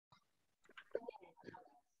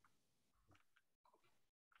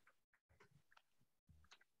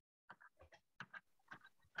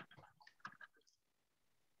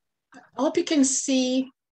hope you can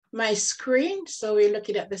see my screen. So we're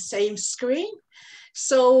looking at the same screen.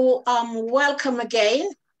 So welcome again.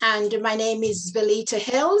 And my name is Veleta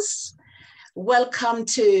Hills. Welcome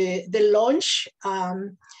to the launch,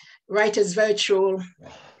 Writers Virtual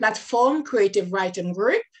Platform, Creative Writing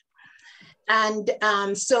Group. And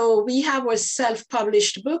so we have a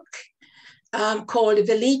self-published book called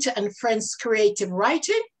Veleta and Friends Creative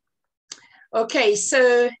Writing. Okay,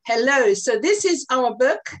 so hello. So this is our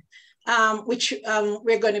book, which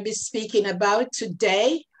we're going to be speaking about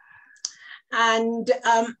today. And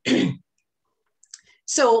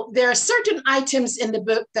so there are certain items in the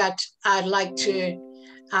book that I'd like to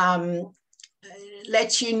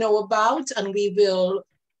let you know about, and we will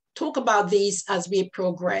talk about these as we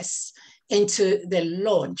progress into the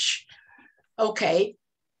launch. Okay.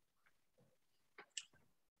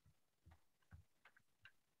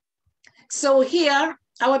 So here,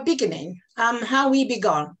 our beginning, how we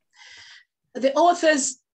began. The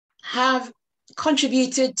authors have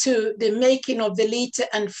contributed to the making of the Veleta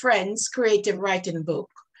and Friends Creative Writing book.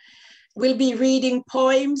 We'll be reading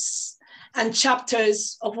poems and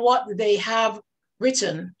chapters of what they have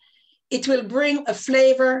written. It will bring a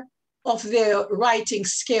flavor of their writing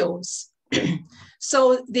skills.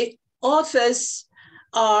 So the authors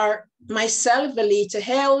are myself, Veleta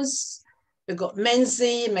Hills. We've got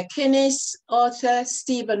Menzie McInnes, author,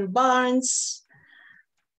 Stephen Barnes,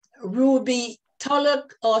 Ruby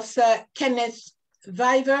Tulloch, author, Kenneth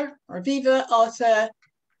Viver, author,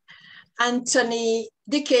 Anthony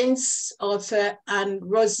Dickens, author, and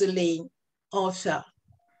Rosaline, author.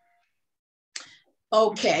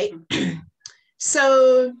 Okay,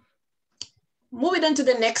 so moving on to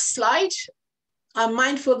the next slide. I'm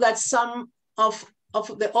mindful that some of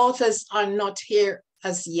the authors are not here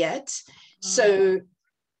as yet. So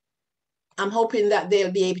I'm hoping that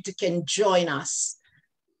they'll be able to can join us.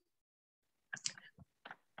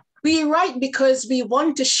 We write because we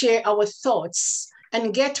want to share our thoughts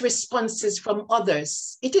and get responses from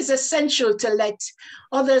others. It is essential to let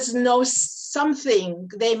others know something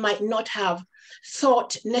they might not have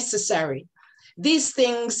thought necessary. These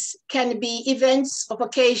things can be events of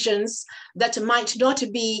occasions that might not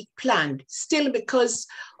be planned. Still, because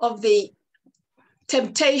of the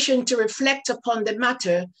temptation to reflect upon the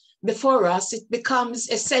matter before us, it becomes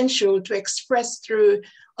essential to express through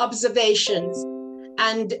observations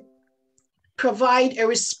and provide a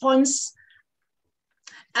response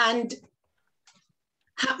and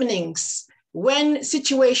happenings. When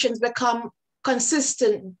situations become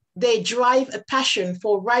consistent, they drive a passion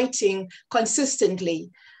for writing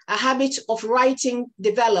consistently. A habit of writing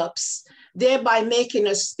develops, thereby making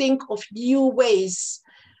us think of new ways.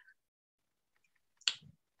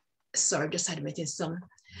 Sorry, just had to make some.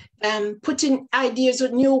 Putting ideas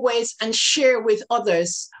with new ways and share with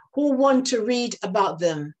others who want to read about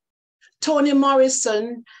them. Toni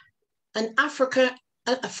Morrison, an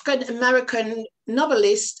African-American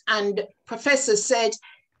novelist and professor, said,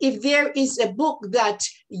 if there is a book that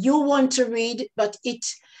you want to read, but it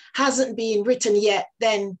hasn't been written yet,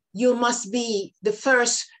 then you must be the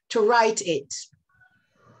first to write it.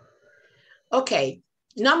 Okay,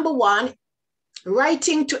 number one,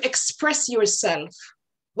 writing to express yourself.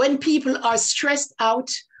 When people are stressed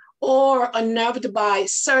out or unnerved by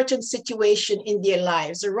certain situation in their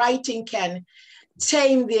lives, writing can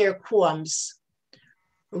tame their qualms.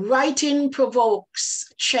 Writing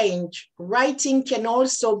provokes change. Writing can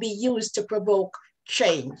also be used to provoke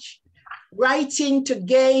change. Writing to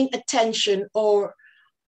gain attention or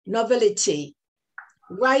novelty.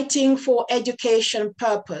 Writing for education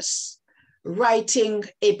purpose. Writing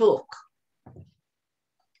a book.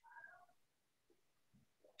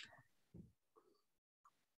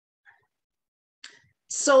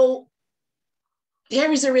 So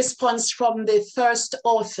here is a response from the first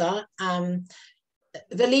author.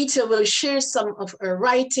 Veleta will share some of her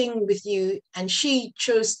writing with you, and she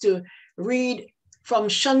chose to read from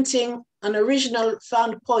Shunting, an original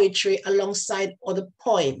found poetry alongside other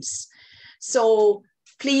poems. So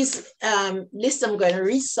please listen, I'm going to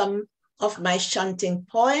read some of my Shunting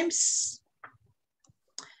poems.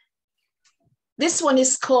 This one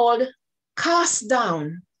is called Cast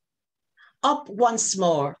Down, Up Once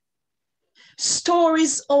More.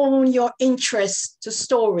 Stories own your interest to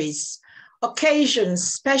stories,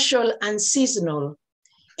 occasions special and seasonal.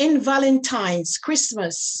 In Valentine's,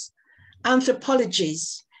 Christmas,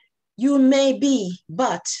 anthropologies, you may be,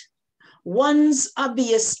 but one's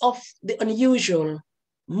obvious of the unusual.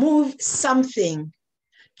 Move something,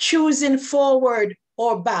 choosing forward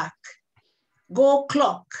or back. Go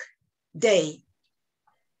clock, day.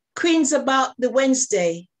 Queens about the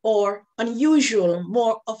Wednesday, or unusual,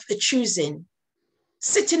 more of a choosing.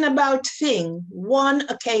 Sitting about thing, one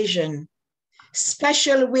occasion,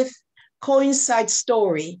 special with coincide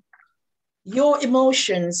story, your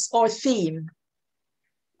emotions or theme.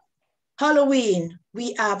 Halloween,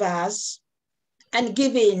 we have as, and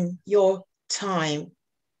giving your time.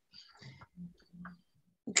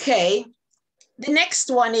 Okay, the next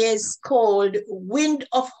one is called Wind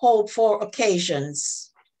of Hope for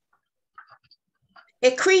Occasions.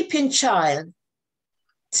 A creeping child,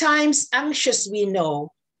 times anxious we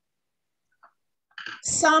know.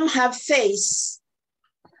 Some have faced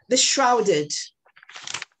the shrouded.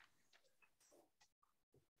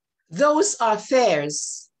 Those are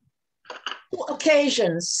fairs.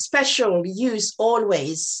 Occasions, special use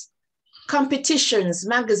always. Competitions,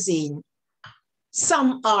 magazine.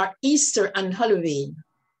 Some are Easter and Halloween.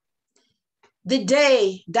 The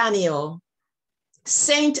day, Daniel.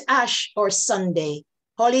 Saint Ash or Sunday.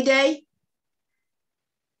 Holiday.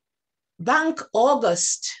 Bank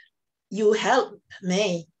August, you help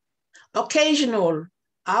me. Occasional,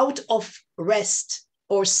 out of rest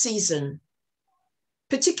or season.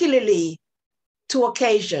 Particularly to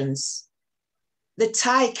occasions. The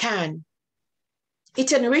tie can.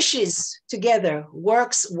 It enriches together,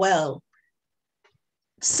 works well.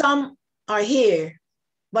 Some are here,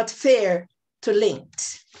 but fair to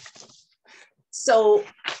linked. So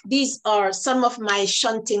these are some of my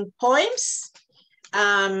shunting poems,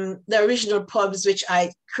 the original poems which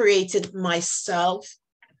I created myself.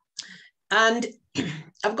 And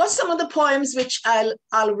I've got some of the poems which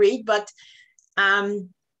I'll read, but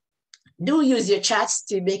do use your chats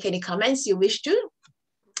to make any comments you wish to.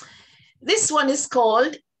 This one is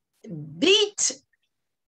called Beat,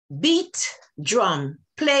 Drum,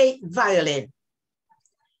 Play Violin.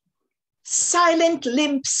 Silent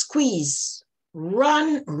limp squeeze,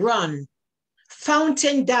 run,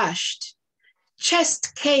 fountain dashed,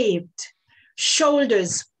 chest caved,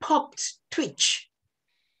 shoulders popped, twitch.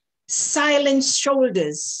 Silent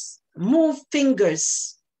shoulders, move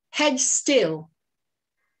fingers, head still.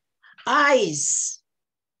 Eyes,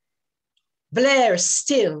 blare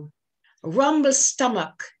still, rumble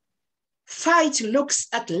stomach, fight looks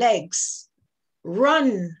at legs,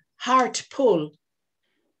 run, heart pull,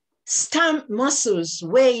 stamp muscles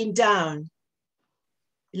weighing down,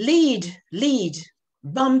 lead,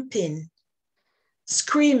 bumping,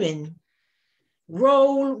 screaming,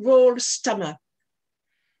 roll stomach,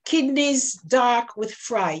 kidneys dark with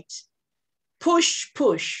fright, push,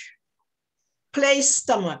 play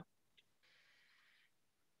stomach.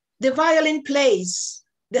 The violin plays,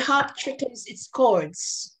 the harp trickles its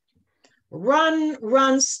chords.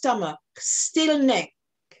 Run stomach, still neck,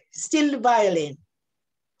 still violin.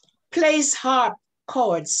 Plays harp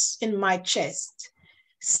chords in my chest.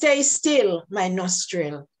 Stay still, my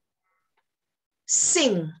nostril.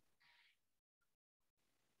 Sing.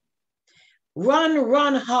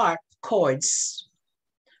 Run harp chords.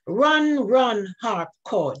 Run harp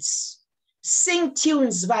chords. Sing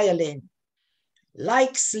tunes violin.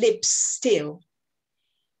 Likes lips still.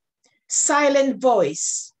 Silent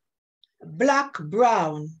voice, black,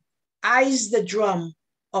 brown, eyes the drum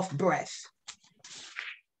of breath.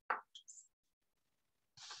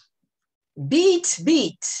 Beat,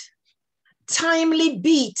 timely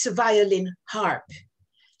beat violin harp,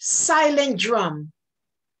 silent drum,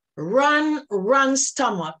 run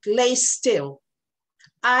stomach, lay still,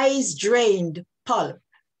 eyes drained pulp,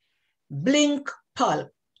 blink pulp,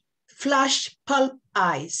 flash pulp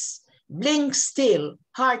eyes, blink still,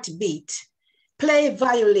 heartbeat, play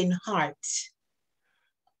violin heart.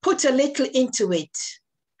 Put a little into it.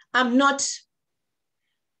 I'm not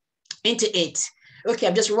into it. Okay,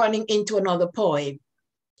 I'm just running into another poem.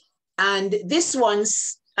 And this one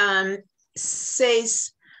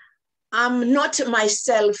says, I'm not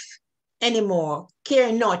myself anymore.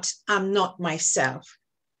 Care not, I'm not myself.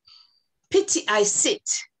 Pity I sit,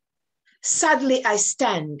 sadly I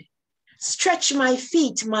stand, stretch my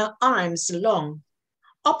feet, my arms long.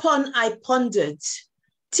 Upon I pondered,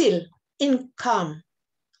 till in calm,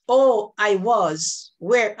 oh, I was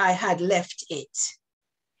where I had left it.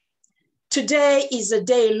 Today is a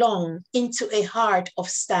day long into a heart of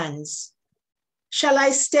stands. Shall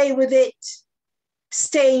I stay with it?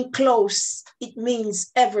 Staying close, it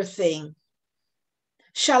means everything.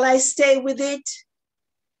 Shall I stay with it?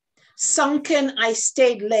 Sunken, I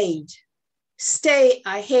stayed laid. Stay,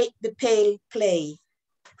 I hate the pale play.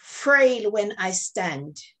 Frail when I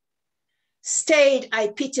stand. Stayed, I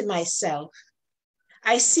pity myself.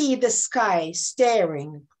 I see the sky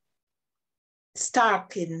staring,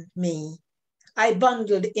 stark in me. I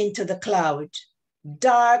bundled into the cloud.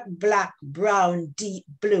 dark black, brown, deep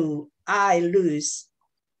blue, I lose.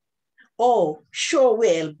 Oh, sure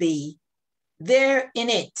will be. There in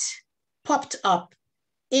it, popped up,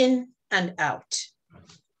 in and out.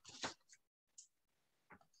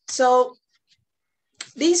 So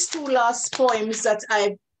these two last poems that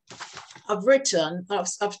I've written,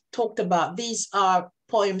 I've talked about, these are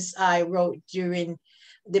poems I wrote during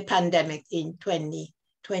the pandemic in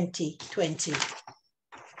 2020.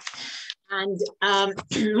 And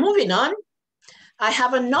moving on, I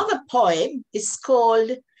have another poem. It's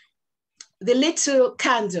called The Little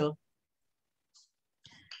Candle.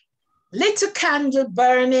 Little candle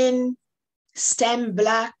burning, stem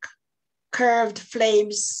black, curved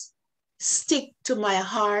flames stick to my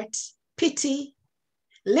heart. Pity,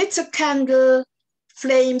 little candle,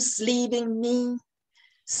 flames leaving me.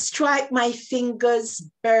 Strike my fingers,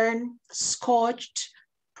 burn, scorched,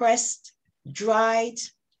 pressed, dried.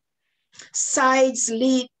 Sides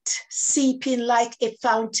leaked, seeping like a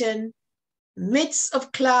fountain. Midst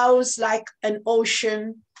of clouds like an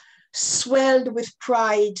ocean, swelled with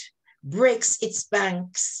pride, breaks its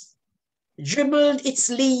banks. Dribbled its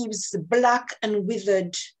leaves, black and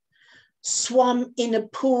withered, swam in a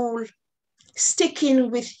pool,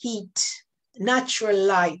 sticking with heat, natural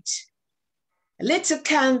light. A little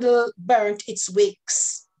candle burnt its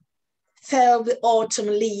wicks, fell the autumn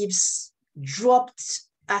leaves, dropped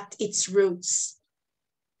at its roots.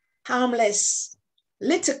 Harmless,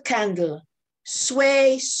 little candle,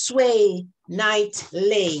 sway, sway, night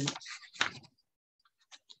lay.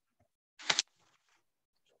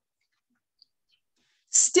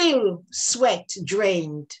 Still sweat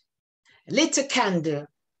drained, little candle,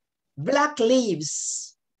 black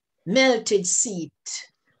leaves, melted seat,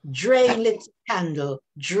 drain little candle,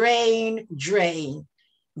 drain, drain,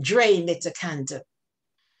 drain little candle.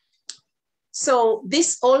 So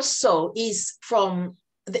this also is from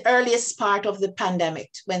the earliest part of the pandemic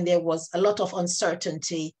when there was a lot of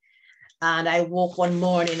uncertainty. And I woke one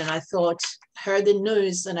morning and I thought, heard the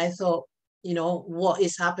news and I thought, you know, what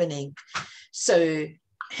is happening? So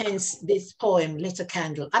hence this poem, Little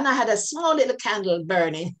Candle. And I had a small little candle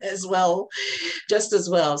burning as well, just as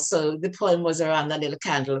well. So the poem was around that little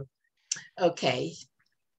candle. Okay.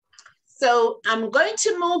 So I'm going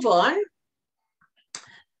to move on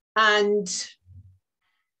and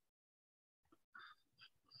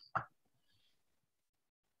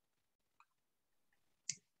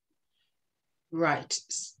right.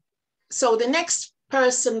 So the next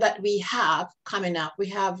person that we have coming up, we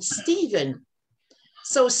have Stephen.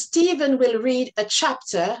 So Stephen will read a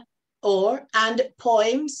chapter and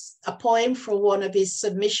poems, a poem for one of his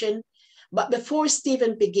submission. But before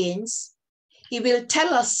Stephen begins, he will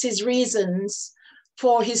tell us his reasons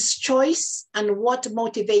for his choice and what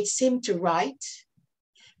motivates him to write.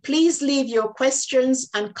 Please leave your questions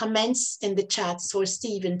and comments in the chats for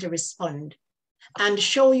Stephen to respond and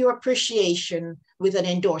show your appreciation with an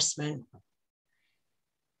endorsement.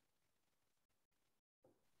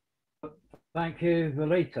 Thank you,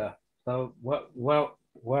 Veleta. So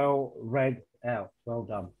well read out. Well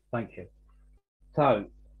done. Thank you. So,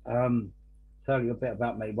 tell you a bit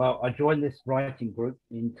about me. Well, I joined this writing group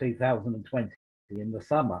in 2020 in the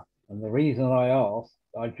summer, and the reason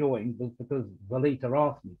I joined was because Veleta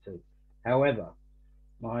asked me to. However,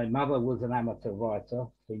 my mother was an amateur writer.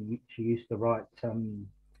 She used to write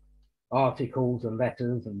articles and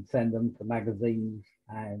letters and send them to magazines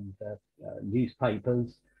and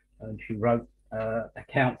newspapers. And she wrote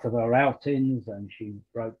accounts of her outings, and she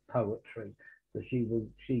wrote poetry. So she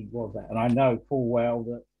was that, and I know full well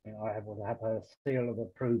that I have her seal of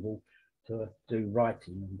approval to do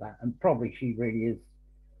writing and that. And probably she really is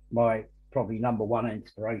my probably number one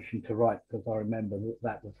inspiration to write, because I remember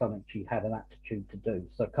that was something she had an aptitude to do.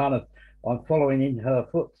 So kind of I'm following in her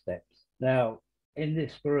footsteps. Now in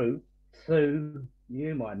this group, Sue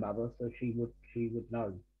knew my mother, so she would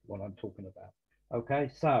know what I'm talking about.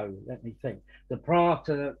 Okay, so let me think. Prior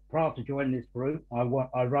to joining this group, I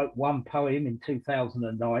wrote one poem in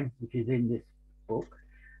 2009, which is in this book,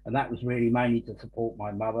 and that was really mainly to support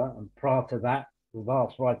my mother. And prior to that, the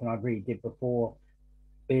last writing I really did before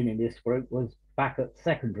being in this group was back at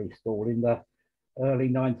secondary school in the early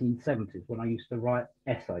 1970s when I used to write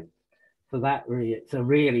essays. So that really, it's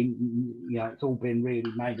all been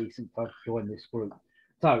really mainly since I've joined this group.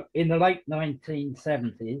 So in the late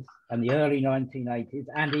 1970s and the early 1980s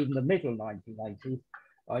and even the middle 1980s,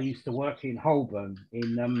 I used to work in Holborn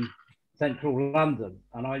in central London,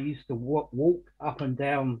 and I used to walk up and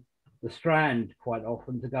down the Strand quite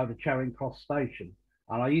often to go to Charing Cross Station.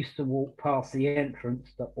 And I used to walk past the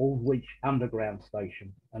entrance to Aldwych Underground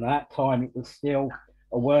Station. And at that time it was still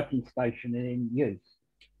a working station in use.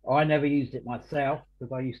 I never used it myself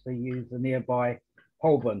because I used to use the nearby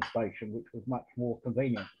Holborn station, which was much more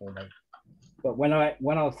convenient for me. But when I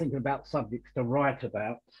was thinking about subjects to write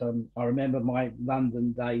about, I remember my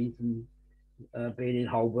London days and being in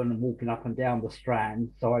Holborn and walking up and down the Strand.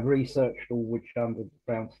 So I researched Aldwych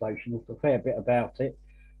Underground Station, there's a fair bit about it.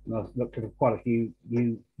 And I've looked at quite a few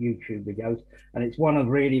YouTube videos, and it's one of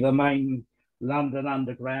really the main London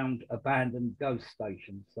Underground abandoned ghost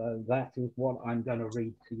stations. So that is what I'm going to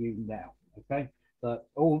read to you now. Okay, so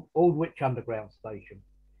Aldwych Underground Station.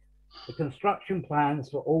 The construction plans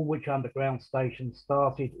for Aldwych Underground Station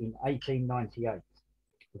started in 1898.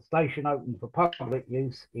 The station opened for public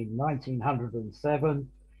use in 1907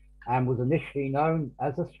 and was initially known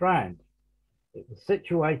as a Strand. It was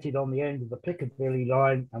situated on the end of the Piccadilly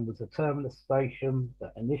line and was a terminus station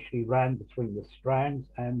that initially ran between the Strand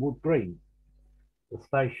and Wood Green. The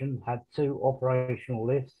station had 2 operational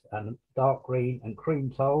lifts and dark green and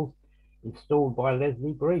cream tiles installed by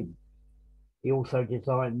Leslie Green. He also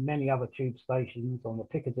designed many other tube stations on the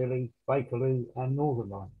Piccadilly, Bakerloo and Northern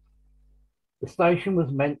lines. The station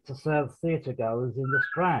was meant to serve theatre goers in the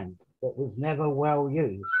Strand, but was never well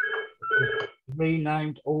used. It was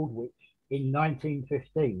renamed Aldwych in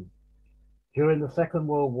 1915. During the Second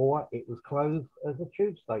World War, it was closed as a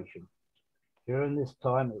tube station. During this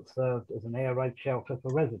time, it served as an air raid shelter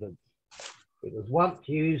for residents. It was once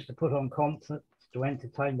used to put on concerts to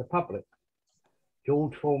entertain the public.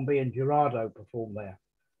 George Formby and Gerardo performed there.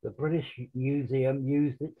 The British Museum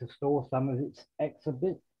used it to store some of its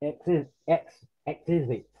exhibits.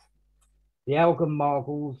 The Elgin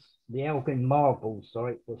marbles,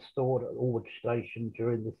 were stored at Aldwych Station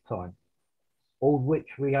during this time.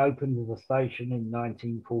 Aldwych reopened as a station in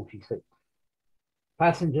 1946.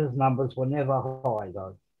 Passengers numbers were never high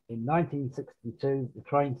though. In 1962, the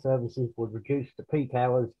train services were reduced to peak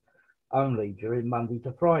hours only during Monday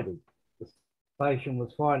to Friday. The station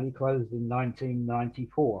was finally closed in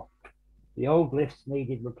 1994. The old lifts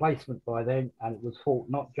needed replacement by then, and it was thought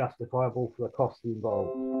not justifiable for the costs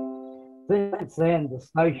involved. Since then, the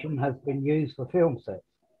station has been used for film sets.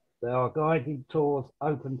 There are guided tours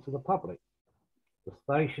open to the public. The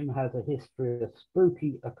station has a history of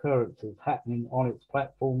spooky occurrences happening on its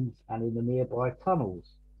platforms and in the nearby tunnels.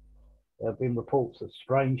 There have been reports of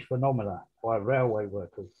strange phenomena by railway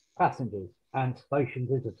workers, passengers, and station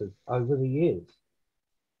visitors over the years.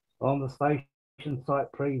 On the station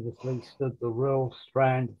site previously stood the Royal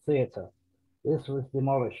Strand Theatre. This was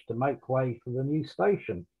demolished to make way for the new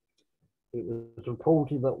station. It was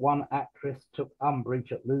reported that one actress took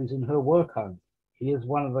umbrage at losing her work home. She is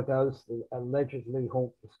one of the ghosts that allegedly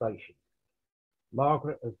haunt the station.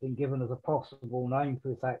 Margaret has been given as a possible name for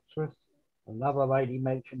this actress. Another lady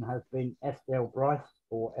mentioned has been Estelle Bryce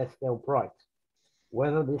or Estelle Bright.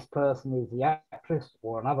 Whether this person is the actress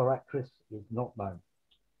or another actress is not known.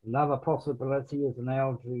 Another possibility is an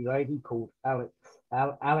elderly lady called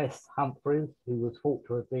Alice Humphreys, who was thought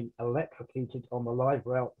to have been electrocuted on the live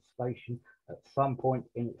rail station at some point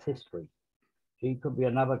in its history. She could be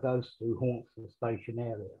another ghost who haunts the station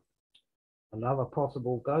area. Another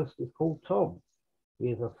possible ghost is called Tom. He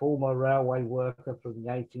is a former railway worker from the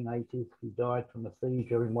 1880s who died from a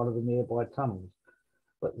seizure in one of the nearby tunnels.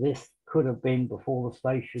 But this could have been before the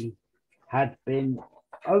station had been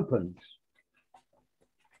opened.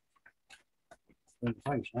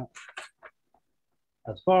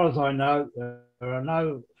 As far as I know, there are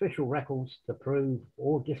no official records to prove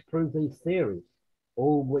or disprove these theories.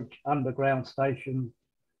 Aldwych Underground Station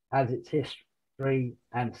has its history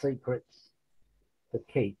and secrets to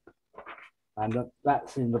keep. And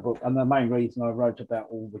that's in the book. And the main reason I wrote about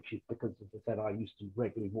Aldwych is because, as I said, I used to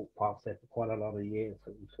regularly walk past there for quite a lot of years.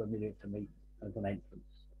 So it was familiar to me as an entrance.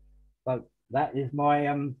 So that is my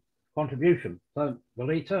contribution. So,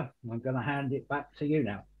 Veleta, I'm going to hand it back to you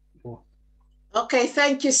now. Okay,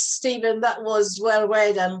 thank you, Stephen. That was well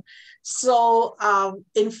read and so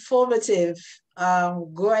informative.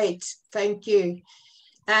 Great, thank you.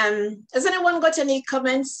 Has anyone got any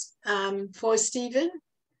comments for Stephen?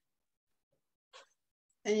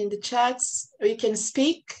 And in the chats, or you can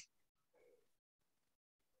speak.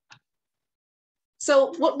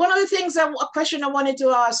 So one of the things, a question I wanted to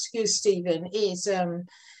ask you, Stephen, is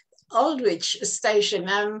Aldwych Station.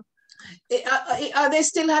 Are they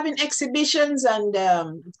still having exhibitions and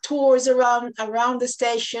tours around the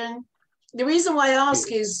station? The reason why I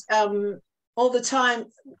ask is all the time,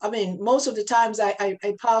 I mean, most of the times I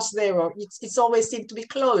pass there, or it's always seemed to be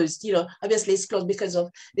closed. You know, obviously it's closed because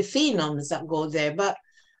of the phenoms that go there, but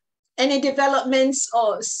any developments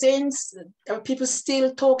or since, are people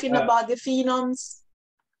still talking about the phenoms?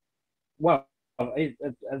 Well,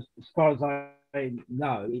 as far as I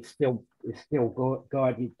know, it's still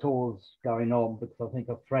guided tours going on, because I think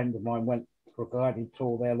a friend of mine went for a guided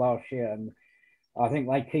tour there last year, and I think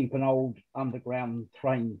they keep an old underground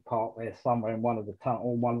train park there somewhere in one of the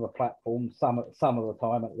on one of the platforms, some of the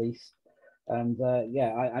time at least. And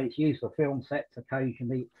yeah, it's used for film sets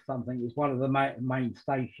occasionally. It's one of the main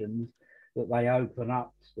stations that they open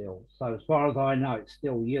up still. So as far as I know, it's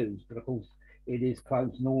still used, but of course it is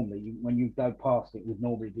closed normally. When you go past, it would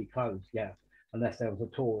normally be closed, yeah, unless there was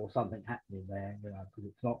a tour or something happening there, you know, because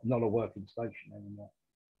it's not a working station anymore.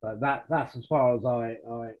 So that's as far as I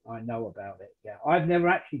know about it. Yeah, I've never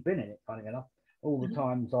actually been in it. Funny enough, all the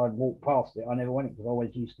times I'd walked past it, I never went, because I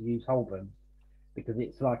always used to use Holborn, because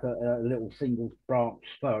it's like a little single branch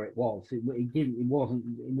spur. It was. It wasn't.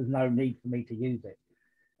 It was no need for me to use it.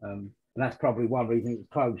 And that's probably one reason it was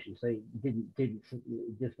closed. You see,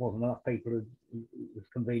 it just wasn't enough people. It was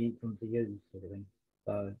convenient for them to use, sort of thing.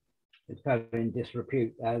 So it's kind of in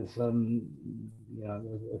disrepute, as you know,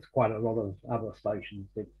 there's quite a lot of other stations,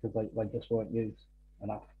 because they just weren't used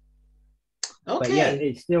enough. Okay. But yeah,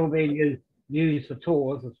 it's still being used for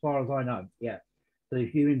tours, as far as I know. Yeah. So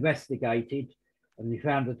if you investigated and you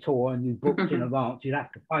found a tour and you booked in advance, you'd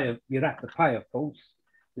have to pay. You'd have to pay, of course.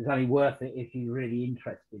 It's only worth it if you're really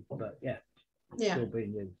interested. But yeah, it's still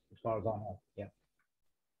being used, as far as I know. Yeah.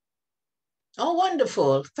 Oh,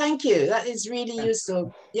 wonderful! Thank you. That is really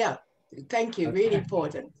useful. Yeah. Thank you. Really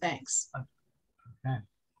important. Thanks. Okay.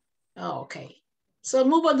 Oh, okay. So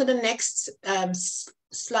move on to the next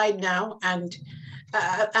slide now, and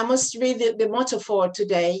I must read the motto for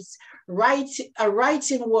today's a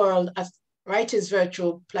writing world, a writers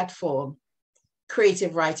virtual platform,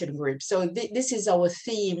 creative writing group. So this is our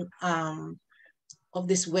theme of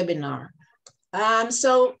this webinar.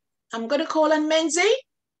 So I'm going to call on Menzi.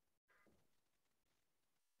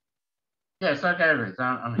 Yes, okay, Ruth.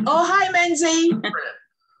 Oh, hi, Menzi.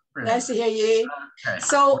 Brilliant. Nice to hear you. Okay.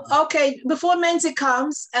 So, okay, before Menzi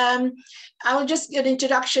comes, I'll just get an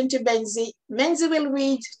introduction to Menzi. Menzi will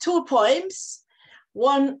read 2 poems,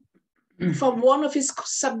 one from one of his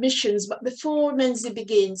submissions, but before Menzi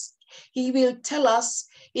begins, he will tell us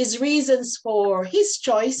his reasons for his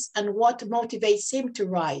choice and what motivates him to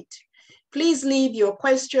write. Please leave your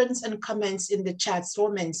questions and comments in the chats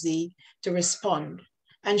for Menzi to respond,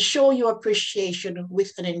 and show your appreciation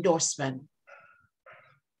with an endorsement.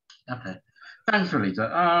 Okay, thanks,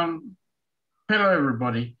 Veleta. Hello,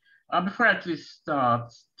 everybody. Before I actually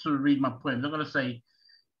start to read my poems, I'm going to say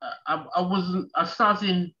I started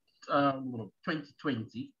in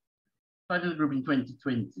 2020. Started the group in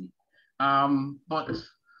 2020, but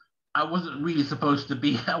I wasn't really supposed to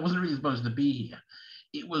be. I wasn't really supposed to be here.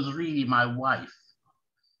 It was really my wife.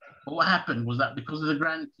 But what happened was that because of the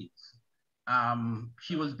grandkids,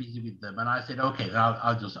 she was busy with them, and I said, okay,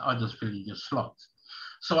 I'll just fill in your slot.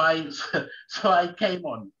 So I came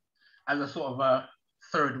on as a sort of a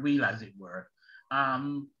third wheel, as it were,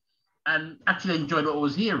 and actually enjoyed what I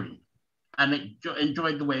was hearing, and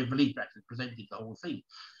enjoyed the way Veleta actually presented the whole thing.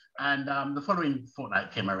 And the following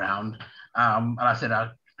fortnight came around, and I said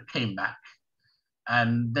I came back,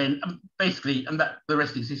 and then basically, and that the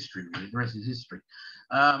rest is history. Really, the rest is history.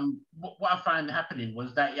 What I find happening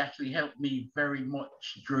was that it actually helped me very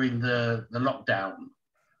much during the lockdown,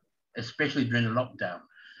 especially during the lockdown.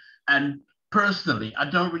 And personally, I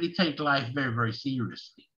don't really take life very, very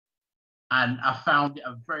seriously. And I found it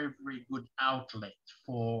a very, very good outlet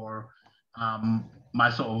for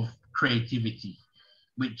my sort of creativity,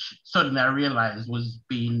 which suddenly I realized was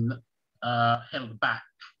being held back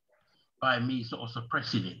by me sort of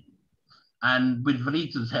suppressing it. And with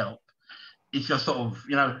Veleta's help, it's just sort of,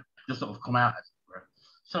 you know, just sort of come out, as it were.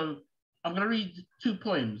 So I'm going to read 2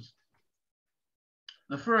 poems.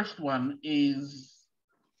 The first one is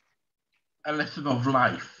a lesson of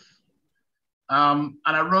life. And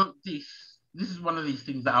I wrote this. This is one of these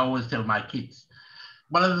things that I always tell my kids.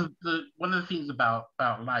 One of the things about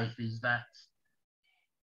life is that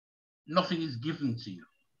nothing is given to you,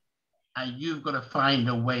 and you've got to find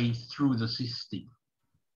a way through the system.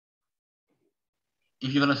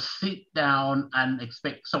 If you're going to sit down and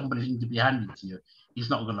expect somebody to be handed to you, it's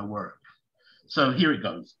not going to work. So here it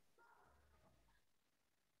goes.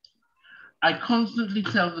 I constantly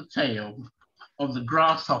tell the tale of the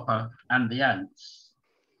grasshopper and the ants.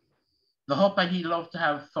 The hopper, he loved to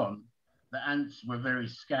have fun. The ants were very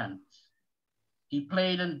scant. He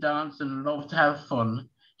played and danced and loved to have fun.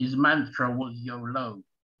 His mantra was YOLO.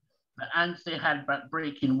 The ants, they had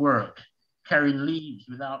back-breaking work, carrying leaves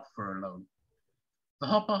without furlough. The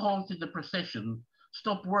hopper haunted the procession.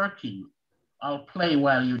 Stop working. I'll play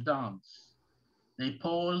while you dance. They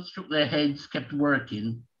paused, shook their heads, kept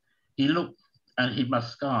working. He looked and hid my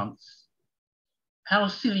sconce. How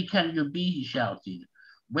silly can you be, he shouted.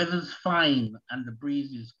 Weather's fine and the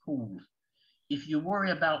breeze is cool. If you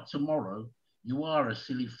worry about tomorrow, you are a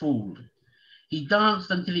silly fool. He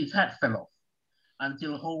danced until his hat fell off,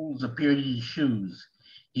 until holes appeared in his shoes.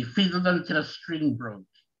 He fiddled until a string broke.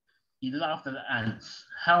 He laughed at the ants.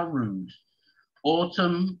 How rude.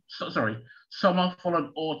 Summer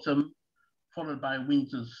followed autumn, followed by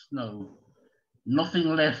winter's snow.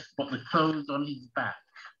 Nothing left but the clothes on his back.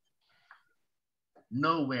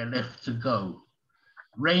 Nowhere left to go.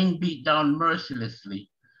 Rain beat down mercilessly.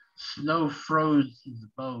 Snow froze his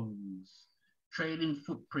bones. Trailing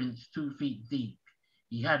footprints 2 feet deep.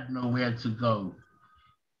 He had nowhere to go.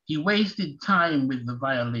 He wasted time with the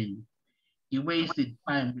violin. He wasted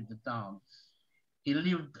time with the dance. He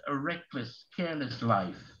lived a reckless, careless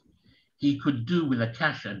life. He could do with a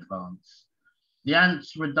cash advance. The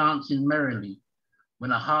ants were dancing merrily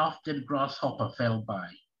when a half-dead grasshopper fell by.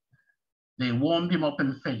 They warmed him up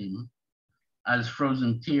and fed him as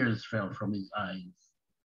frozen tears fell from his eyes.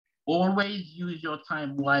 Always use your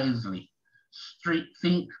time wisely.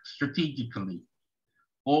 Think strategically.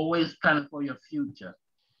 Always plan for your future.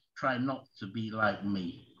 Try not to be like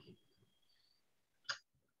me.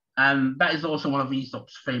 And that is also one of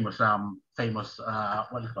Aesop's famous what do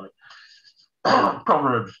you call it?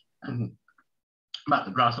 Proverbs about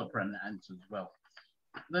the grasshopper and the ants as well.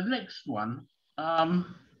 The next one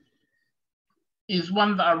is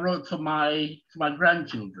one that I wrote for my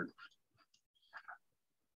grandchildren.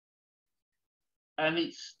 And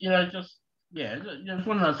it's, it's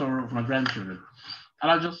one that I sort of wrote for my grandchildren.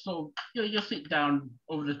 And I just sort of, just sit down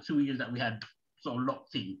over the 2 years that we had sort of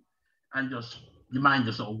locked in and just, your mind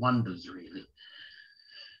just sort of wanders really.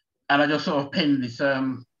 And I just sort of penned this,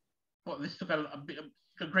 but this took a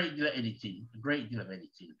great deal of editing,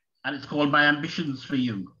 And it's called My Ambitions for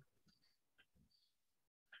You.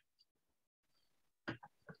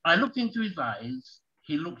 I looked into his eyes.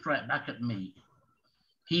 He looked right back at me.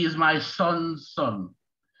 He is my son's son.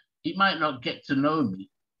 He might not get to know me.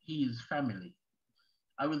 He is family.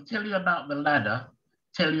 I will tell you about the ladder,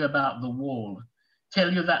 tell you about the wall,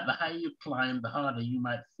 tell you that the higher you climb, the harder you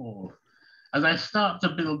might fall. As I start to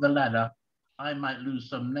build the ladder, I might lose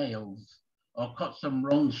some nails or cut some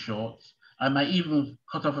rungs short. I might even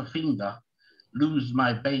cut off a finger, lose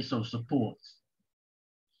my base of support.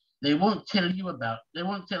 They won't tell him about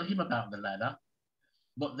the ladder,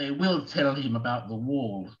 but they will tell him about the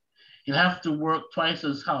wall. He'll have to work twice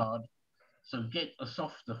as hard, so get a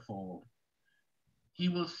softer fall. He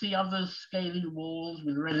will see others scaling walls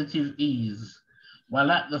with relative ease,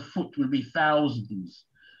 while at the foot will be thousands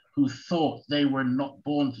who thought they were not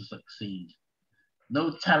born to succeed.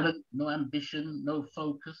 No talent, no ambition, no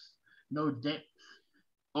focus, no depth.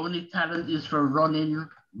 Only talent is for running,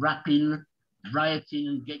 rapping, rioting,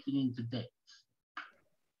 and getting into debt.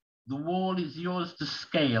 The wall is yours to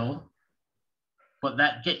scale, but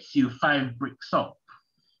that gets you 5 bricks up.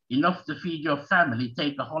 Enough to feed your family,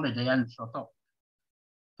 take a holiday and shut up.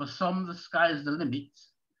 For some, the sky's the limit.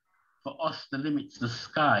 For us, the limit's the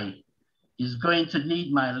sky. He's going to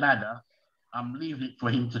need my ladder. I'm leaving it for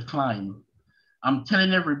him to climb. I'm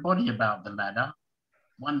telling everybody about the ladder.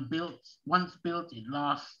 Once built, it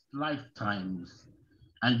lasts lifetimes.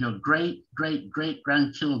 And your great, great, great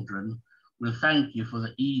grandchildren will thank you for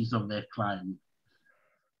the ease of their climb.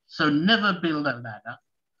 So never build a ladder.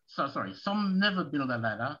 Some never build a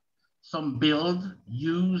ladder. Some build,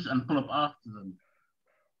 use, and pull up after them.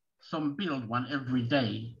 Some build one every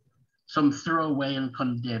day. Some throw away and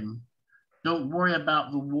condemn. Don't worry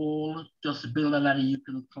about the wall, just build a ladder you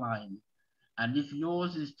can climb. And if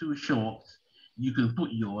yours is too short, you can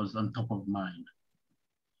put yours on top of mine.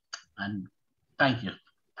 And thank you.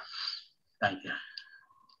 Thank you.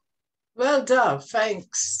 Well done,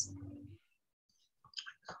 thanks.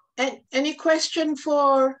 And any question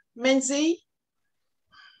for Menzi?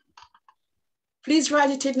 Please write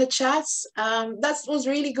it in the chats. That was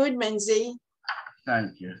really good, Menzi.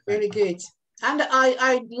 Thank you. Really good. And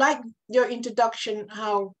I like your introduction,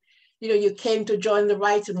 how you came to join the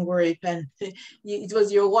writing group and it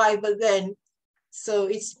was your wife, but then, so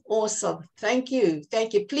it's awesome. Thank you.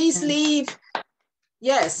 Thank you. Please leave.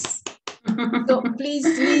 Yes. So please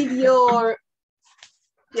leave your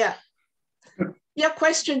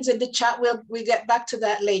questions in the chat. We'll get back to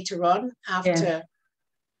that later on after. Yeah.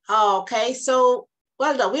 Oh, okay. So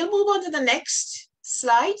well done. We'll move on to the next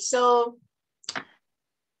slide. So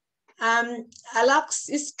Alex,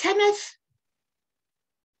 is Kenneth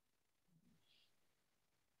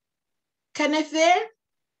there?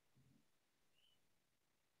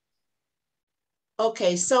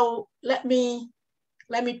 Okay, so let me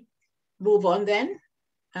move on then.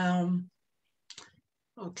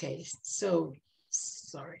 Okay, so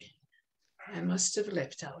sorry, I must have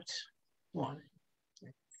left out one.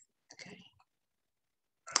 Okay.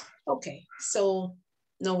 Okay, so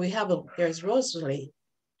no, we haven't. There's Rosalie.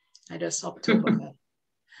 I just hopped over her.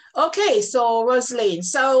 Okay, so Rosaline.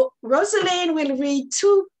 So Rosaline will read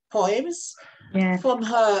two poems from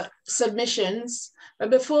her submissions. But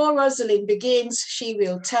before Rosaline begins, she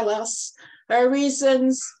will tell us her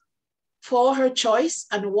reasons for her choice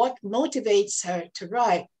and what motivates her to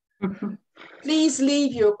write. Please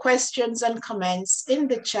leave your questions and comments in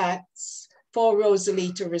the chats for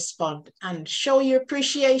Rosalie to respond and show your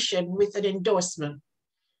appreciation with an endorsement.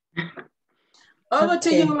 Over to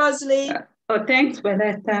you, Rosalie. Oh, thanks,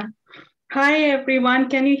 Veleta. Hi, everyone.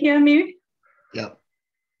 Can you hear me? Yeah.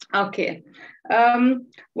 Okay.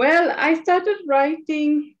 Well, I started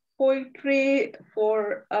writing poetry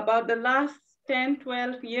for about the last 10,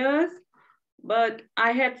 12 years, but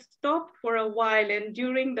I had stopped for a while, and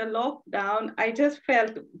during the lockdown, I just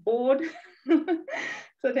felt bored.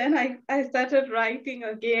 So then I started writing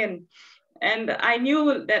again. And I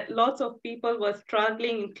knew that lots of people were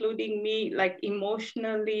struggling, including me, like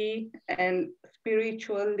emotionally and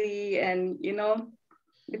spiritually, and, you know,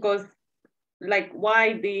 because like,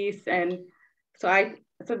 why this? And so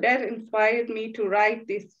that inspired me to write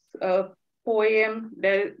this poem,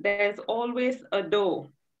 There's Always a Door.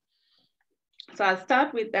 So I'll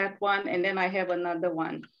start with that one, and then I have another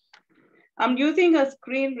one. I'm using a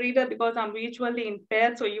screen reader because I'm visually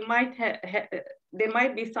impaired, so you might there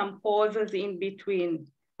might be some pauses in between,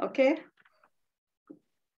 okay?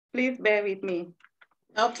 Please bear with me.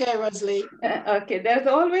 Okay, Rosalie. Okay, there's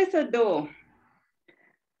always a door.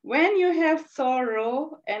 When you have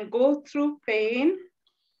sorrow and go through pain,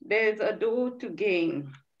 there's a door to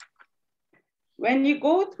gain. When you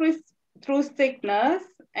go through sickness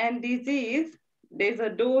and disease, there's a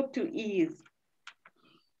door to ease.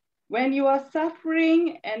 When you are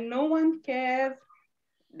suffering and no one cares,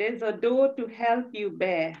 there's a door to help you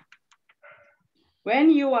bear. When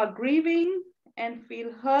you are grieving and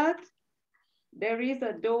feel hurt, there is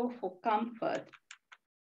a door for comfort.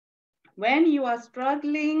 When you are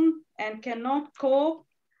struggling and cannot cope,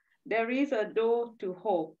 there is a door to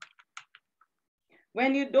hope.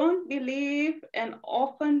 When you don't believe and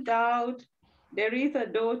often doubt, there is a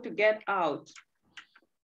door to get out.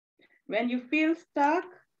 When you feel stuck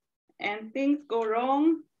and things go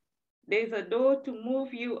wrong, there's a door to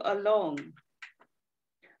move you along.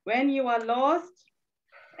 When you are lost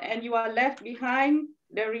and you are left behind,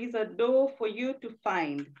 there is a door for you to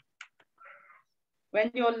find.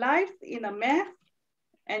 When your life's in a mess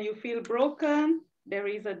and you feel broken, there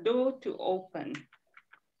is a door to open.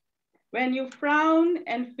 When you frown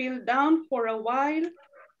and feel down for a while,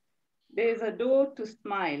 there's a door to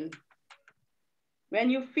smile. When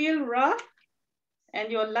you feel rough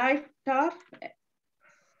and your life tough,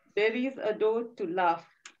 there is a door to laugh.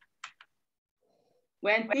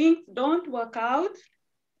 When things don't work out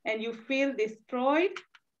and you feel destroyed,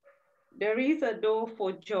 there is a door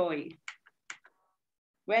for joy.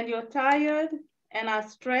 When you're tired and are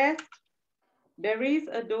stressed, there is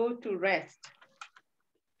a door to rest.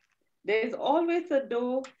 There's always a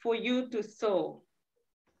door for you to sow.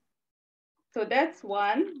 So that's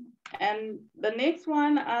one. And the next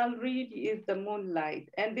one I'll read is The Moonlight.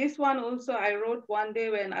 And this one also I wrote one day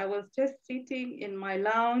when I was just sitting in my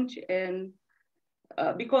lounge, and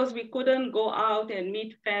because we couldn't go out and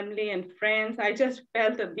meet family and friends, I just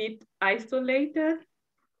felt a bit isolated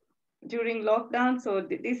during lockdown. So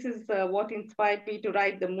this is what inspired me to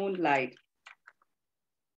write The Moonlight.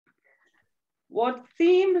 What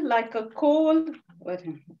seemed like a cold,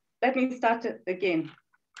 let me start again.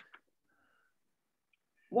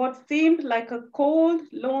 What seemed like a cold,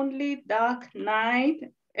 lonely, dark night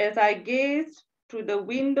as I gazed through the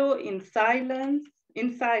window in silence.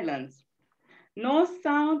 No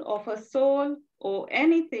sound of a soul or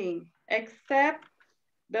anything except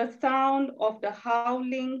the sound of the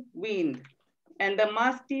howling wind and the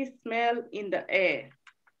musty smell in the air.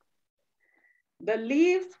 The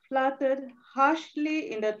leaves fluttered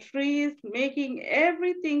harshly in the trees, making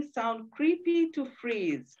everything sound creepy to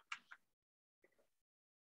freeze.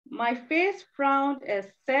 My face frowned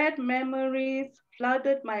as sad memories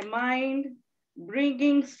flooded my mind,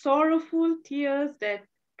 bringing sorrowful tears that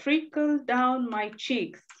trickled down my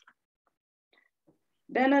cheeks.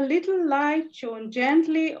 Then a little light shone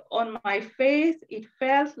gently on my face. It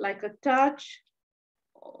felt like a touch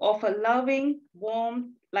of a loving warmth,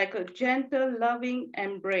 like a gentle, loving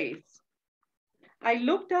embrace. I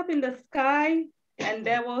looked up in the sky and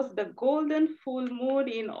there was the golden full moon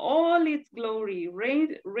in all its glory,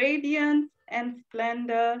 radiance and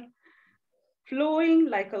splendor, flowing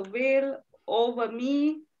like a veil over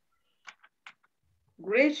me,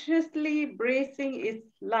 graciously bracing its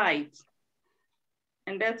light.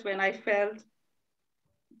 And that's when I felt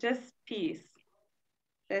just peace.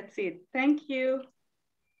 That's it. Thank you.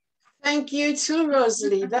 Thank you too,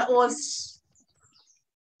 Rosalie. That was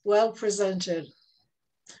well presented.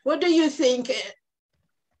 What do you think?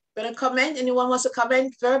 Gonna comment? Anyone wants to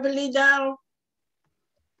comment verbally now?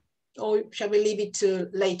 Or shall we leave it to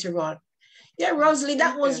later on? Yeah, Rosalie,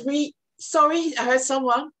 that was sorry, I heard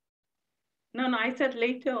someone. No, I said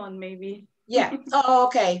later on, maybe. Yeah. Oh,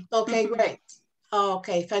 okay. Okay, great.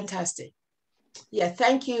 Okay, fantastic. Yeah,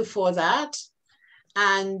 thank you for that.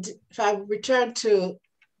 And if I return to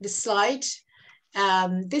the slide,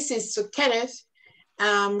 this is so Kenneth.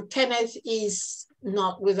 Kenneth is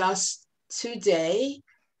not with us today,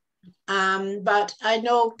 but I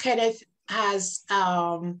know Kenneth has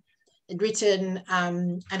written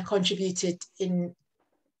and contributed in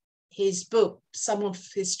his book, some of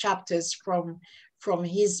his chapters from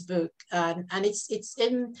his book, and it's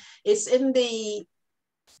in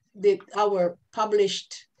our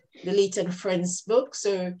published Veleta and Friends book,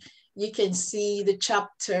 so you can see the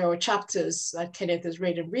chapter or chapters that Kenneth has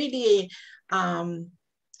written. Really, I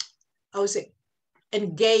would say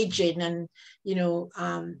engaging and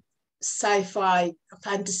sci-fi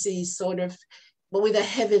fantasy sort of, but with a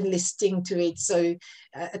heavenly sting to it. So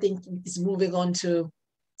I think it's moving on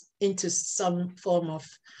into some form of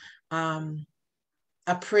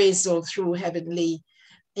appraisal through heavenly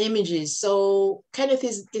images. So Kenneth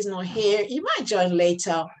is not here. He might join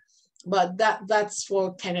later, but that's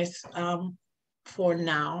for Kenneth for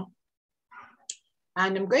now.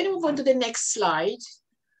 And I'm going to move on to the next slide.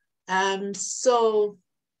 So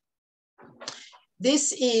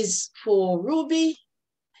this is for Ruby.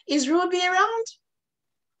 Is Ruby around?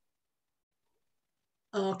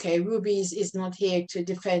 Okay, Ruby is not here to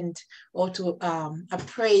defend or to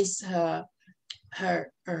appraise her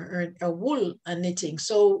wool knitting.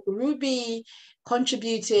 So Ruby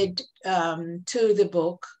contributed to the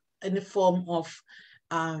book in the form of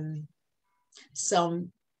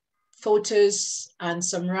some photos and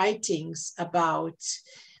some writings about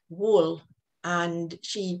wool, and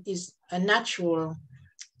she is a natural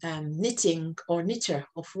knitting or knitter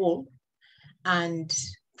of wool. And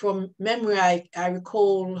from memory, I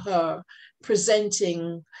recall her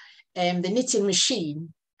presenting the knitting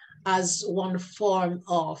machine as one form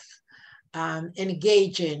of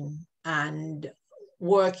engaging and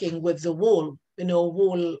working with the wool.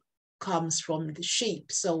 Wool comes from the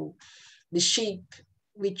sheep. So the sheep,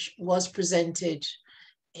 which was presented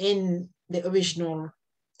in the original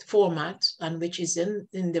format and which is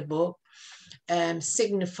in the book,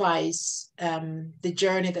 signifies the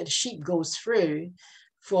journey that the sheep goes through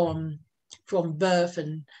from birth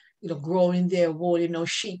and growing their wool.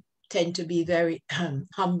 Sheep tend to be very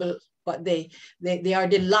humble, but they are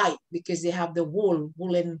the light because they have the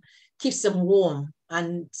woolen keeps them warm,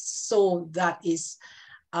 and so that is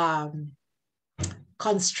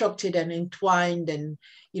constructed and entwined and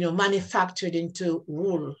manufactured into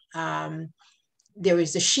wool. There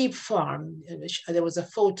is a sheep farm. There was a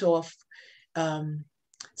photo of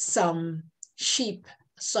some sheep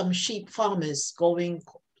farmers going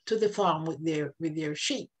to the farm with their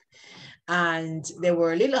sheep, and there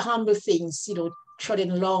were little humble things,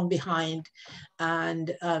 trotting along behind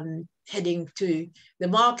and heading to the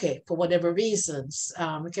market for whatever reasons.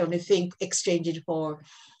 We can only think exchanging for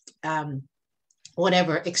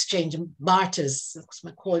whatever, exchange barters.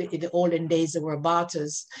 I call it, in the olden days there were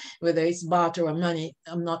barters, whether it's barter or money,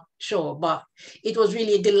 I'm not sure, but it was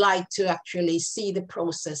really a delight to actually see the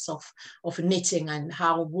process of knitting and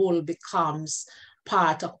how wool becomes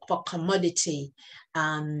part of a commodity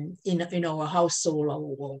in our household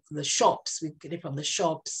or the shops. We get it from the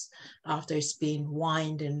shops after it's been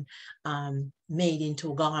wound and made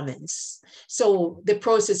into garments. So the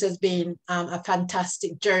process has been a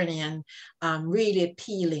fantastic journey and really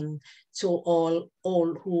appealing to all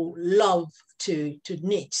who love to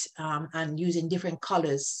knit and using different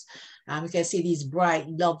colors. We can see these bright,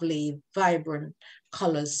 lovely, vibrant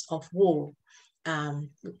colors of wool.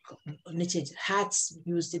 Knitted hats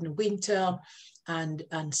used in the winter and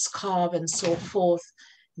scarf and so forth,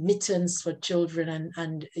 mittens for children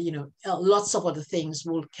and lots of other things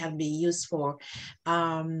wool can be used for.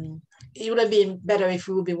 It would have been better if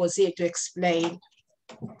Ruby was here to explain,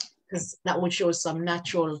 because that would show some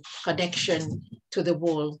natural connection to the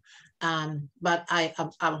wool But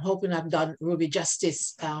I'm hoping I've done Ruby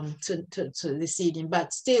justice to this evening.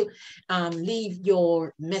 But still, leave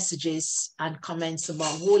your messages and comments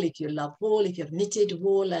about wool if you love wool, if you've knitted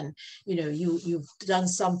wool, and you've done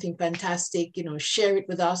something fantastic. Share it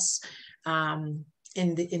with us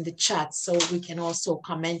in the chat so we can also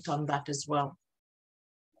comment on that as well.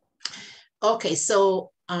 Okay, so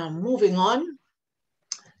moving on.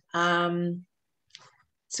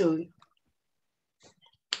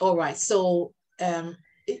 All right, so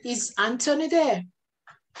is Anthony there?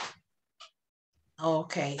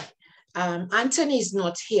 Okay, Anthony is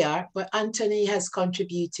not here, but Anthony has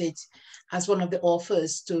contributed as one of the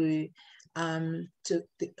authors to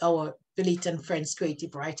our Veleta and Friends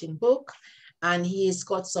creative writing book, and he's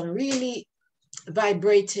got some really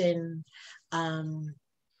vibrating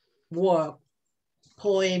work,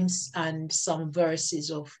 poems, and some verses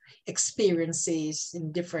of experiences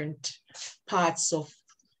in different parts of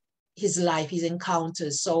his life, his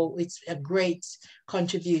encounters. So it's a great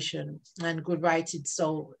contribution and good writing.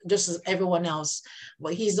 So just as everyone else,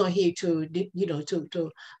 but he's not here to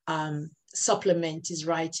supplement his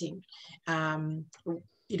writing. When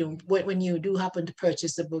you do happen to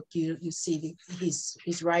purchase the book, you see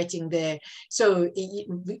his writing there. So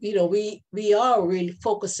we are really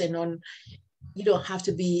focusing on, you don't have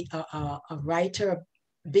to be a writer. A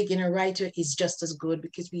beginner writer is just as good,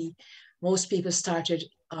 because most people started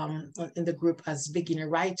in the group as beginner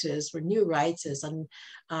writers, were new writers, and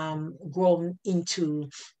grown into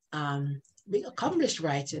being accomplished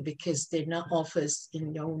writer, because they're not authors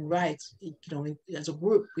in their own right. As a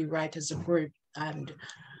group, we write as a group, and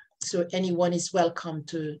so anyone is welcome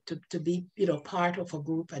to be part of a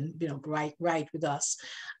group and write with us,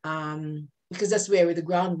 because that's where the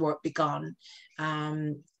groundwork began.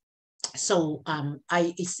 It's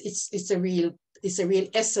a real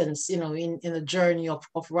essence, in the journey of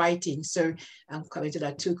writing. So I'm coming to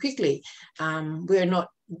that too quickly. We're not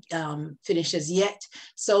finished as yet.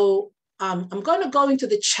 So I'm going to go into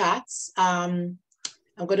the chats. And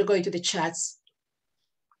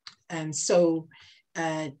so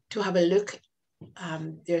to have a look,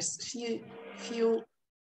 there's a few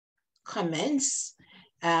comments.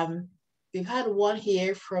 We've had one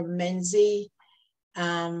here from Menzi.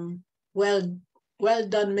 Well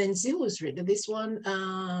done, Menzi, who's written this one.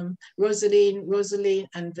 Rosaline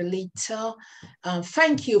and Veleta.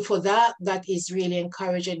 Thank you for that. That is really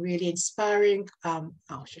encouraging, really inspiring. I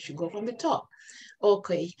should go from the top.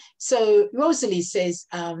 Okay, so Rosalie says,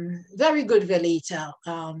 very good, Veleta.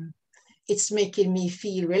 It's making me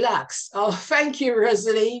feel relaxed. Oh, thank you,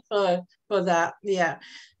 Rosalie, for that. Yeah.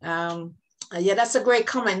 Yeah, that's a great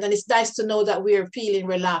comment, and it's nice to know that we're feeling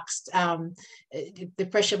relaxed. The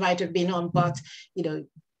pressure might have been on, but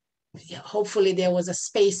hopefully there was a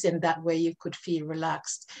space in that where you could feel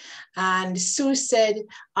relaxed. And Sue said,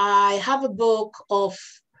 I have a book of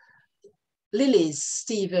Lily's,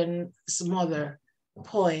 Stephen's mother,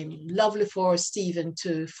 poem. Lovely for Stephen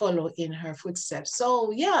to follow in her footsteps.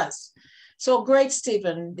 So yes. So great,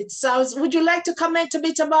 Stephen. It sounds, would you like to comment a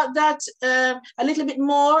bit about that, a little bit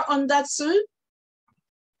more on that, Sue?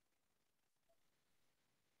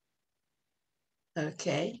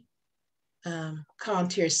 Okay.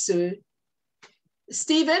 Can't hear Sue.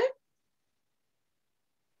 Stephen?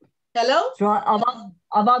 Hello? So I'm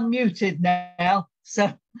unmuted now.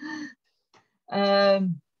 So,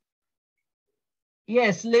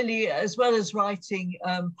 yes, Lily, as well as writing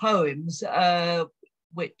poems,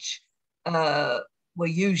 which were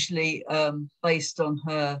usually based on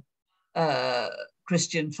her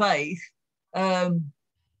Christian faith. And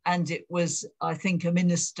it was, I think, a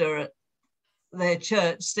minister at their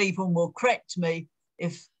church, Stephen will correct me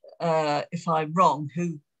if I'm wrong,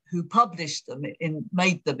 who published them,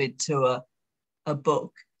 made them into a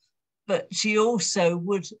book. But she also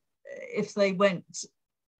would, if they went,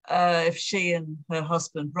 if she and her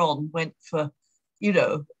husband Ron went for,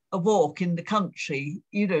 a walk in the country,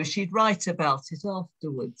 she'd write about it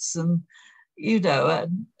afterwards, and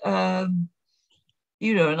and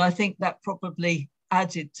I think that probably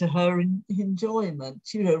added to her enjoyment,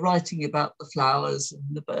 writing about the flowers and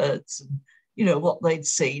the birds and what they'd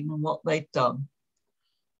seen and what they'd done.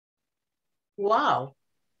 Wow,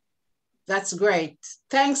 that's great.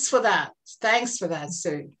 Thanks for that. Thanks for that,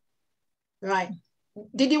 Sue. Right.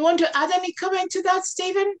 Did you want to add any comment to that,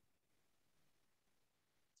 Stephen?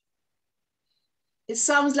 It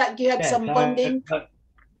sounds like you had some bonding.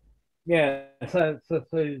 Yeah, so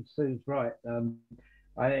Sue's right.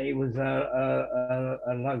 It was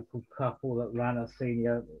a local couple that ran a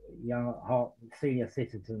senior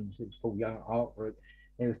citizens. It's called Young at Heart Group.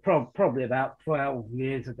 It was probably about 12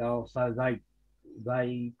 years ago or so.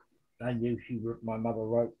 They they knew my mother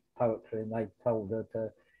wrote poetry, and they told her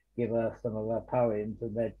to give her some of her poems,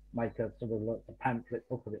 and they'd make a sort of like a pamphlet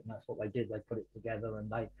book of it, and that's what they did. They put it together and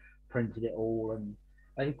they printed it all, and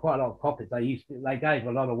they did quite a lot of copies. They gave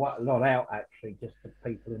a lot out actually, just for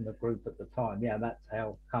people in the group at the time. Yeah, that's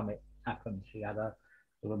how come it happened. She had a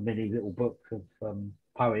sort of mini little book of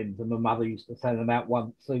poems, and my mother used to send them out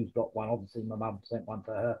once. Sue's got one, obviously my mum sent one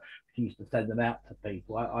to her. She used to send them out to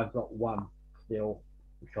people. I've got one still,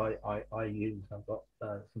 which I use. I've got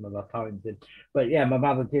some of her poems in. But yeah, my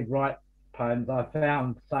mother did write poems. I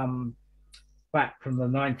found some back from the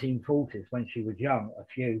 1940s when she was young, a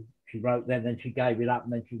few she wrote then she gave it up,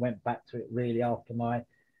 and then she went back to it really after my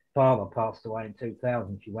father passed away in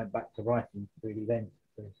 2000. She went back to writing really then.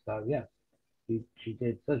 So yeah, she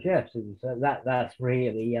did. So yes, that's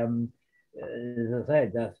really as I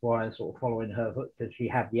said, that's why I'm sort of following her foot, because she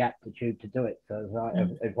had the aptitude to do it. So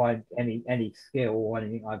if I any skill or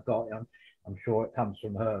anything I've got, I'm sure it comes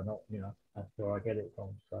from her, not that's where I get it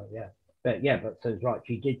from. So yeah. But Sue's right.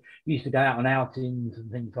 She used to go out on outings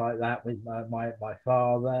and things like that with my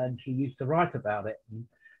father, and she used to write about it and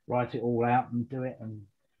write it all out and do it. And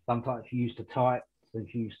sometimes she used to type. So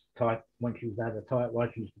she used to type when she was at a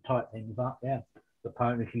typewriter. She used to type things up. Yeah, the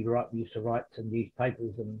poems she used to write to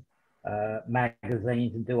newspapers and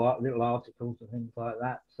magazines and do little articles and things like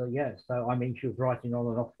that. So yeah. So I mean, she was writing on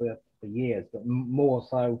and off for years, but more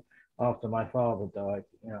so after my father died.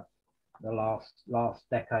 The last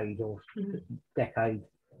decade or decade,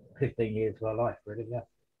 15 years of her life, really. Yeah.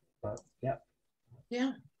 But yeah.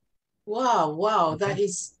 Yeah. Wow. Okay. That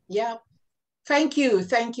is, yeah. Thank you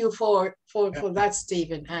for that,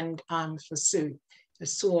 Stephen, and for Sue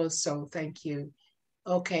also. Thank you.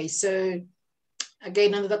 Okay, so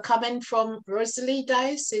again, another comment from Rosalie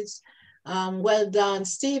Dice is, well done,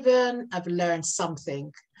 Stephen. I've learned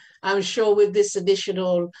something. I'm sure with this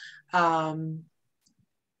additional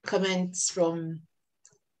comments from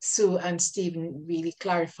Sue and Stephen really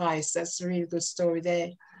clarifies. That's a really good story there.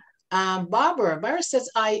 Barbara says,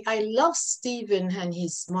 I love Stephen and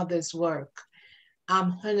his mother's work.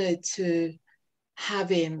 I'm honored to have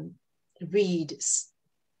him read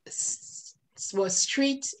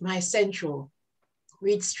Street, My Central.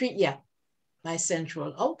 Read Street, yeah, My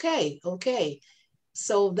Central. Okay.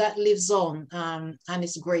 So that lives on, and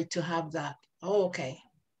it's great to have that. Okay.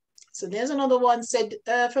 So there's another one said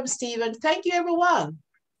from Stephen, thank you, everyone.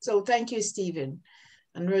 So thank you, Stephen.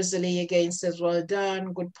 And Rosalie again says, well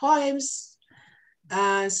done, good poems.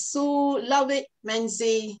 Sue, love it,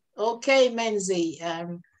 Menzie. Okay, Menzie,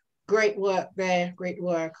 great work there, great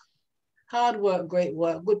work. Hard work, great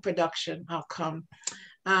work, good production outcome.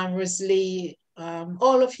 Rosalie,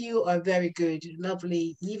 all of you are very good.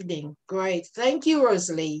 Lovely evening, great. Thank you,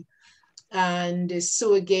 Rosalie. And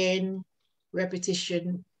Sue again,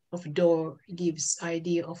 repetition of door gives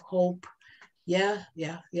idea of hope.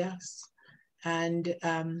 Yes. And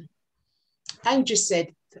Andrew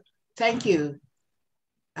said, thank you.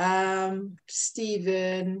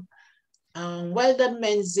 Stephen, well done,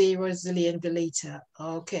 Menzie, Rosalie, and Veleta.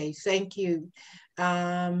 Okay, thank you.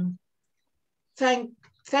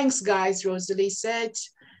 Thanks, guys, Rosalie said.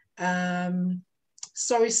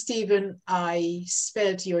 Sorry, Stephen, I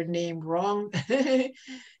spelled your name wrong.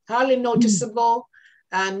 Hardly noticeable.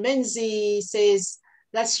 And Menzie says,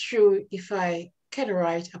 that's true. If I can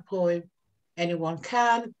write a poem, anyone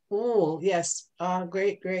can. Oh, yes.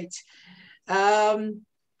 Great.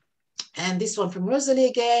 And this one from Rosalie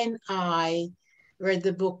again. I read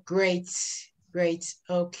the book. Great.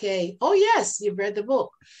 Okay. Oh, yes, you've read the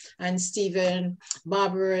book. And Stephen,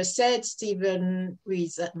 Barbara said, Stephen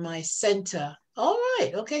reads at my center. All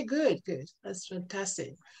right. Okay, good. That's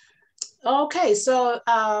fantastic. Okay, so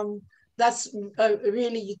that's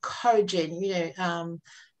really encouraging,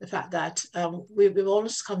 the fact that we've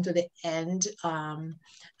almost come to the end,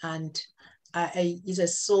 and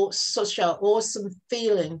it's such an awesome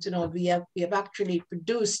feeling to know we have actually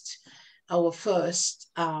produced our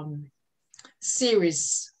first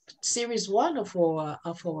series one of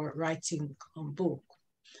our writing book.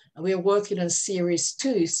 We are working on series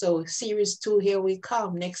 2. So series 2, here we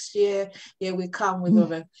come. Next year, here we come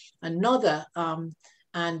with another.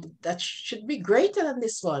 And that should be greater than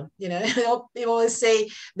this one. You always say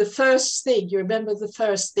the first thing, you remember the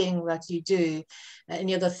first thing that you do.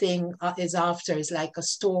 Any other thing is after, is like a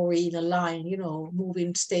story in a line,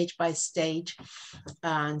 moving stage by stage.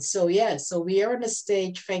 And so, yeah, so we are on a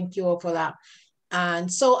stage. Thank you all for that.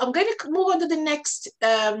 And so I'm going to move on to the next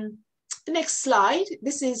slide.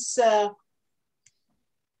 This is,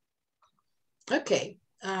 okay,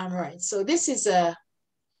 right. So this is a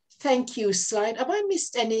thank you slide. Have I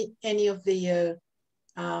missed any of the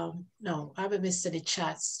No, I haven't missed any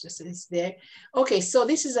chats, just it's there. Okay, so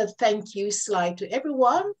this is a thank you slide to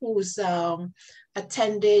everyone who's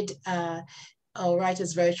attended our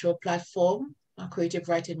Writers Virtual Platform, our creative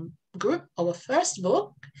writing group, our first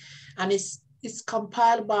book, and it's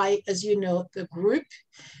compiled by, as you know, the group.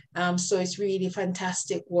 So it's really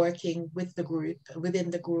fantastic working with the group,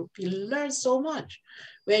 within the group. You learn so much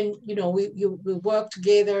when, you know, we work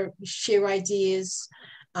together, we share ideas.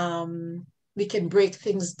 We can break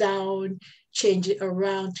things down, change it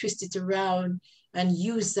around, twist it around, and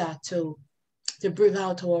use that to bring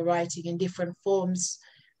out our writing in different forms.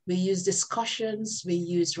 We use discussions, we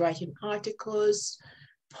use writing articles,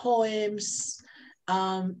 poems,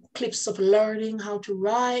 clips of learning how to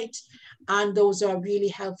write. And those are really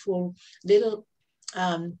helpful little,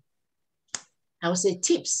 I would say,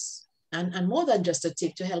 tips, and more than just a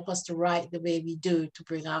tip, to help us to write the way we do, to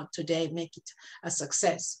bring out today, make it a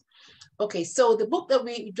success. Okay, so the book that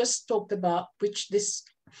we just talked about, which this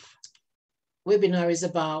webinar is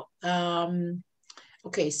about,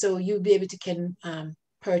 okay, so you'll be able to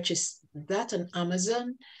purchase that on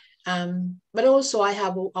Amazon. But also I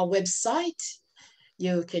have a website.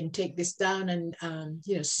 You can take this down and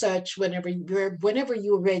you know, search whenever you're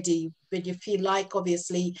ready, when you feel like.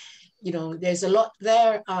 Obviously, you know, there's a lot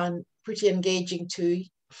there and pretty engaging too.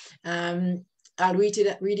 I'll read it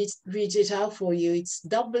out for you. It's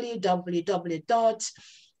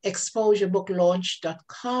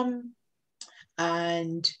www.exposurebook.launch.com,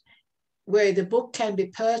 and where the book can be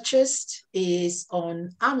purchased is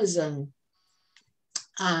on Amazon.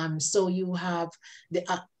 So you have the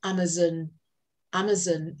Amazon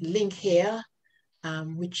link here,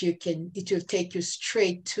 which it will take you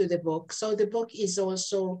straight to the book. So the book is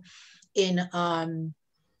also in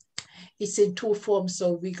it's in two forms.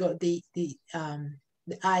 So we got the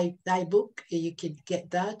iBook, you can get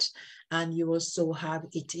that, and you also have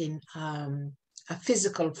it in a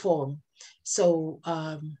physical form. So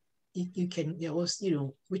you can, you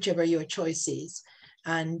know, whichever your choice is,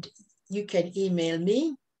 and you can email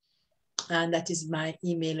me, and that is my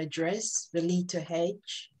email address,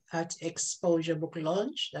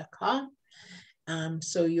 veleta@exposurebook.launch.com.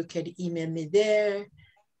 So you can email me there,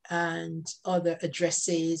 and other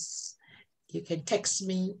addresses. You can text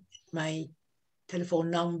me. My telephone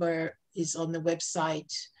number is on the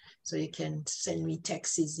website, so you can send me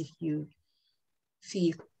texts if you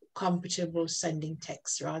feel comfortable sending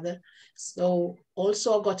texts, rather. So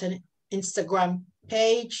also I got an Instagram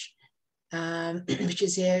page, which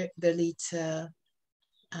is here, Veleta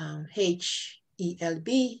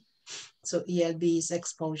HELB. So ELB is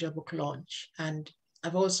Exposure Book Launch. And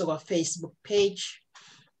I've also got a Facebook page,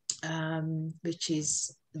 which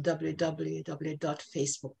is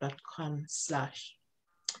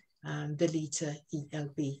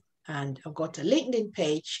www.facebook.com/VeletaELB. And I've got a LinkedIn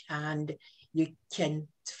page, and you can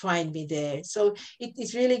find me there. So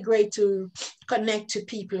it's really great to connect to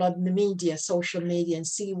people on the media, social media, and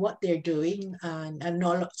see what they're doing. And I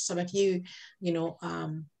know some of you, you know,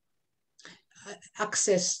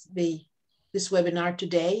 access this webinar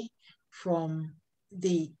today from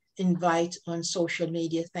the invite on social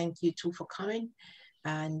media. Thank you too for coming.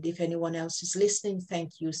 And if anyone else is listening,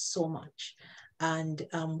 thank you so much. And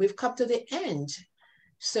we've come to the end.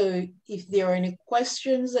 So if there are any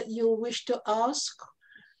questions that you wish to ask,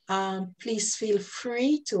 please feel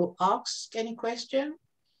free to ask any question.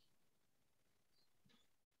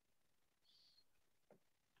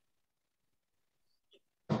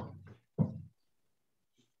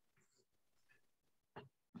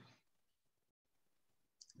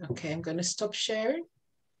 Okay, I'm going to stop sharing.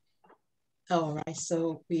 All right,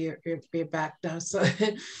 so we're back now. So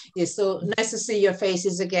it's so nice to see your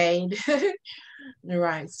faces again. All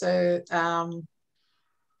right, so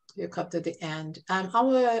we'll come to the end.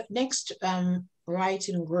 Our next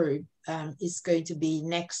writing group is going to be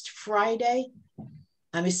next Friday.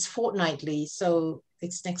 It's fortnightly, so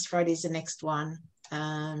it's next Friday is the next one,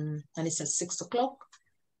 and it's at 6 o'clock.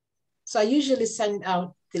 So I usually send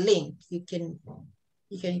out the link. You can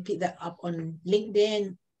pick that up on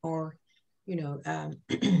LinkedIn, or you know,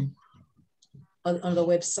 on the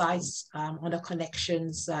websites, on the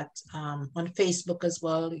connections that on Facebook as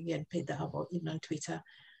well. You can pick that up, or even on Twitter,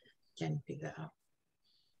 you can pick that up.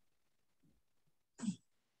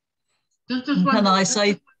 Can I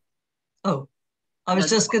say, oh, I was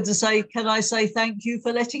just going to say, can I say thank you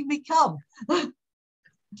for letting me come?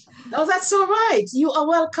 Oh, that's all right. You are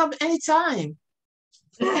welcome anytime.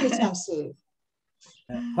 Anytime, Sue.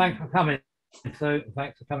 Thanks for coming. So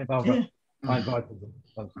thanks for coming, Barbara. I invited them.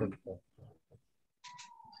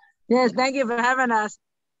 Yes, thank you for having us.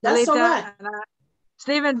 That's Veleta, all right. and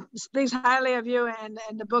Stephen speaks highly of you and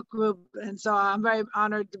the book group. And so I'm very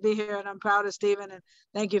honored to be here, and I'm proud of Stephen. And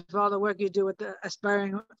thank you for all the work you do with the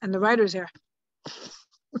aspiring and the writers here.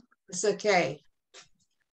 It's okay.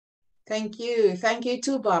 Thank you. Thank you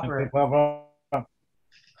too, Barbara. Thank you, Barbara.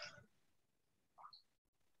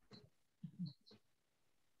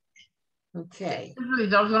 Okay.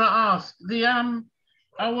 Please, I was going to ask the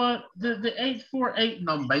 848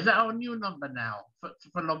 number, is that our new number now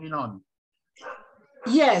for logging on?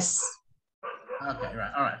 Yes. Okay,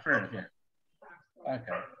 right. All right, fair enough. Yeah.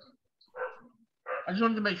 Okay. I just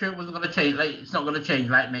wanted to make sure it wasn't going to change. Like, it's not going to change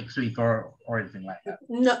like next week or anything like that.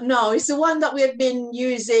 No, it's the one that we have been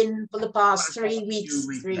using for the past 3 weeks.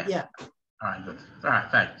 Yeah. All right, good. All right,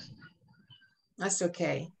 thanks. That's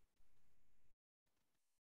okay.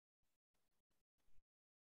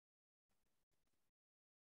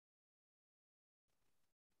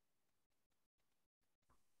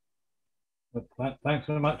 But thanks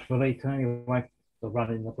very much, Veleta, anyway, for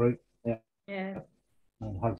running the group. Yeah. Yeah. And